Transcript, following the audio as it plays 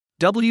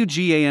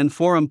WGAN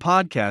Forum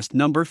Podcast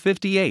number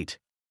 58.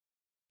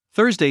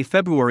 Thursday,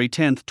 February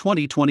 10,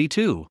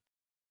 2022.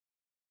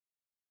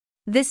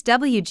 This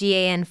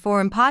WGAN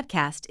Forum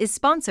podcast is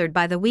sponsored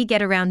by the We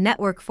Get Around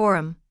Network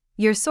Forum,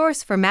 your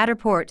source for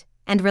Matterport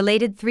and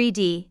related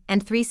 3D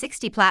and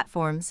 360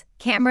 platforms,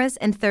 cameras,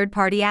 and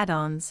third-party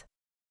add-ons.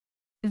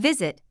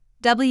 Visit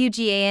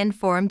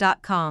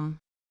WGANforum.com.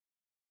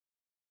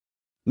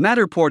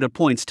 Matterport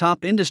appoints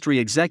top industry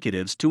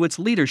executives to its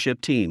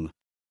leadership team.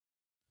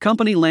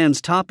 Company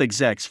lands top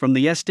execs from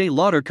the Estée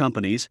Lauder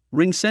companies,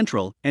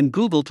 RingCentral, and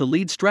Google to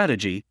lead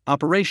strategy,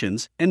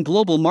 operations, and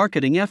global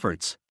marketing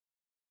efforts.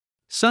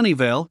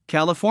 Sunnyvale,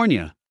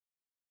 California.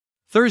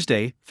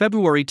 Thursday,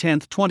 February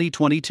 10,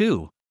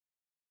 2022.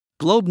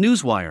 Globe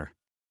Newswire.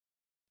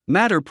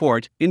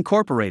 Matterport,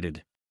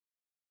 Incorporated.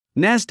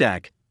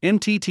 NASDAQ,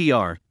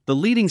 MTTR, the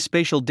leading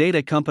spatial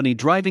data company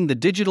driving the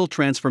digital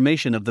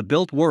transformation of the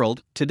built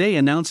world, today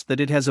announced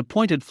that it has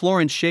appointed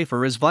Florence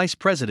Schaefer as Vice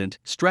President,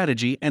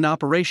 Strategy and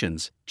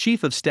Operations,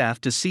 Chief of Staff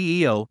to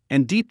CEO,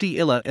 and Deepti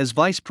Illa as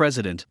Vice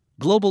President,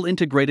 Global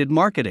Integrated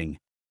Marketing.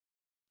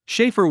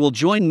 Schaefer will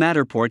join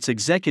Matterport's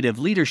executive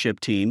leadership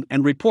team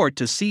and report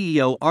to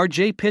CEO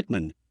R.J.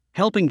 Pittman,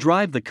 helping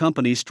drive the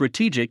company's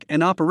strategic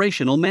and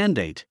operational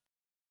mandate.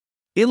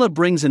 Illa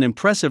brings an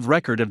impressive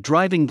record of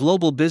driving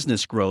global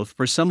business growth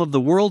for some of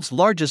the world's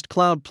largest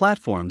cloud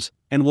platforms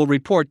and will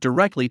report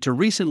directly to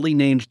recently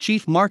named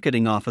Chief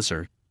Marketing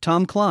Officer,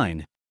 Tom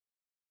Klein.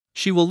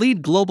 She will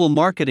lead global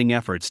marketing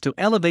efforts to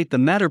elevate the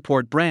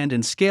Matterport brand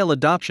and scale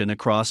adoption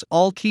across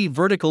all key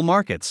vertical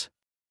markets.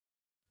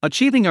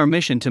 Achieving our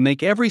mission to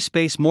make every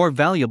space more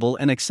valuable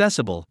and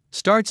accessible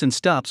starts and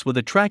stops with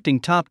attracting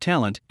top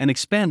talent and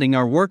expanding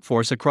our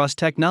workforce across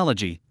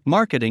technology,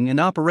 marketing, and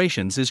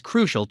operations is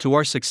crucial to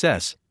our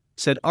success,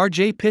 said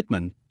R.J.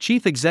 Pittman,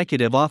 Chief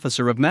Executive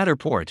Officer of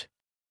Matterport.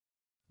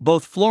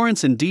 Both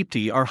Florence and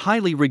Deepti are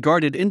highly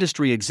regarded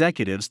industry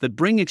executives that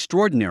bring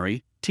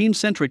extraordinary,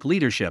 team-centric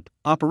leadership,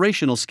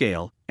 operational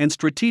scale, and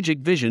strategic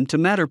vision to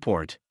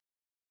Matterport.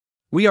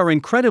 We are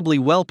incredibly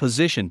well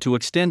positioned to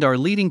extend our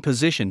leading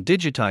position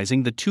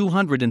digitizing the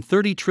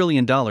 $230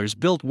 trillion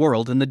built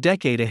world in the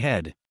decade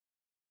ahead.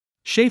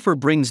 Schaefer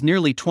brings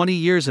nearly 20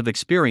 years of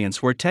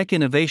experience where tech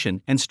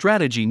innovation and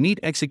strategy meet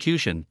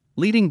execution,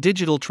 leading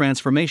digital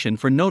transformation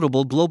for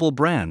notable global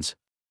brands.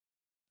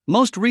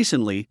 Most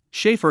recently,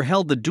 Schaefer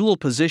held the dual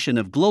position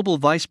of Global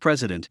Vice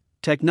President,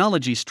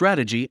 Technology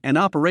Strategy and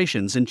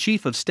Operations and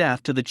Chief of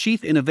Staff to the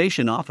Chief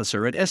Innovation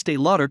Officer at Estée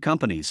Lauder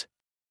Companies.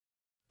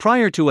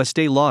 Prior to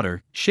Estée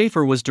Lauder,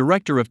 Schaefer was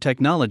Director of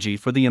Technology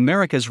for the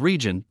Americas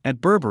region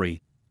at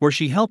Burberry, where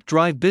she helped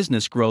drive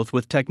business growth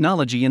with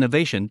technology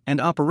innovation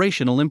and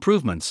operational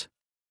improvements.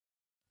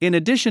 In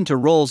addition to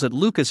roles at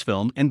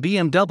Lucasfilm and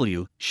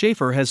BMW,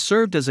 Schaefer has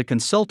served as a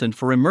consultant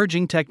for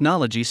emerging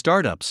technology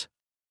startups.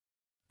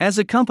 As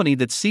a company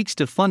that seeks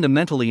to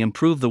fundamentally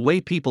improve the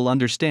way people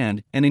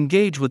understand and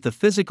engage with the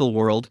physical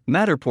world,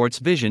 Matterport's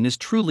vision is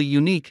truly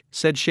unique,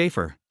 said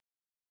Schaefer.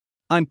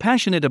 I'm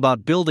passionate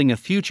about building a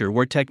future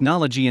where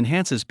technology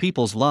enhances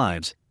people's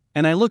lives,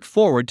 and I look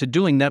forward to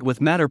doing that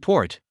with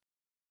Matterport.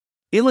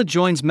 Illa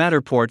joins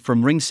Matterport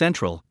from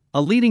RingCentral,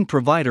 a leading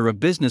provider of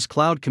business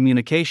cloud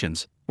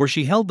communications, where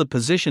she held the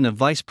position of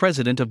Vice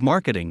President of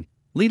Marketing,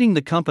 leading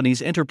the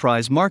company's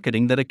enterprise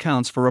marketing that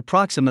accounts for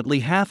approximately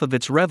half of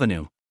its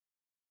revenue.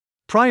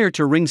 Prior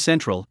to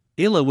RingCentral,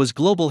 Illa was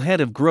Global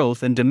Head of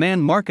Growth and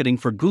Demand Marketing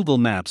for Google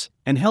Maps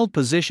and held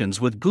positions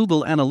with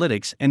Google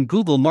Analytics and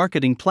Google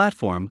Marketing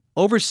Platform,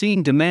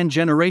 overseeing demand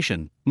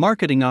generation,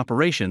 marketing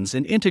operations,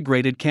 and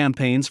integrated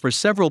campaigns for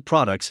several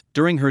products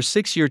during her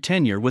 6-year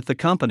tenure with the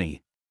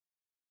company.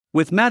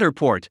 With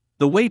Matterport,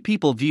 the way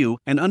people view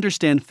and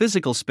understand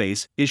physical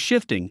space is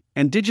shifting,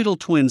 and digital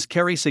twins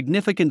carry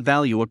significant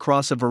value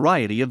across a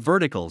variety of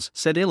verticals,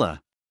 said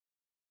Illa.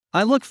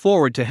 I look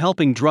forward to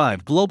helping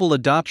drive global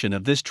adoption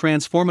of this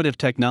transformative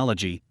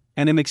technology,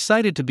 and am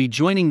excited to be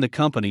joining the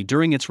company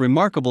during its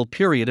remarkable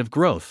period of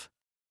growth.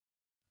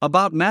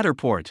 About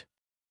Matterport.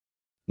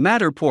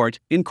 Matterport,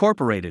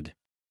 Incorporated.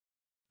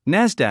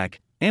 NASDAQ,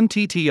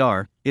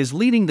 MTTR, is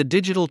leading the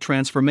digital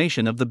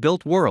transformation of the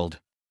built world.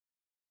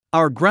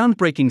 Our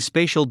groundbreaking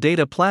spatial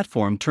data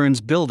platform turns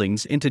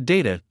buildings into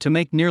data to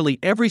make nearly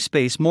every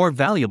space more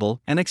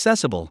valuable and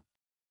accessible.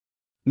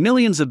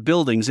 Millions of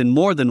buildings in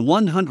more than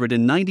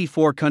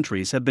 194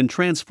 countries have been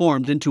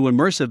transformed into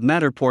immersive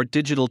Matterport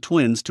digital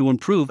twins to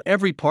improve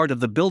every part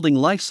of the building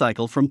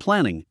lifecycle from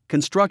planning,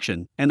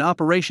 construction, and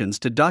operations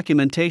to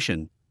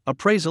documentation,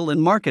 appraisal,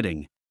 and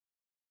marketing.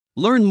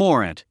 Learn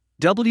more at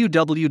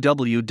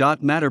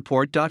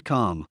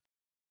www.matterport.com.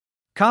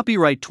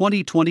 Copyright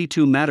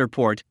 2022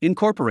 Matterport,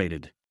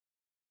 Incorporated.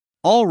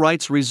 All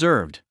rights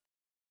reserved.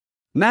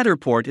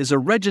 Matterport is a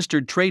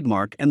registered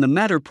trademark and the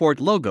Matterport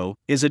logo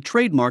is a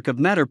trademark of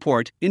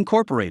Matterport,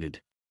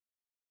 Incorporated.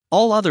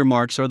 All other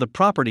marks are the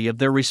property of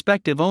their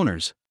respective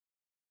owners.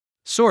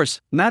 Source: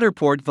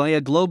 Matterport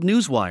via Globe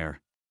Newswire.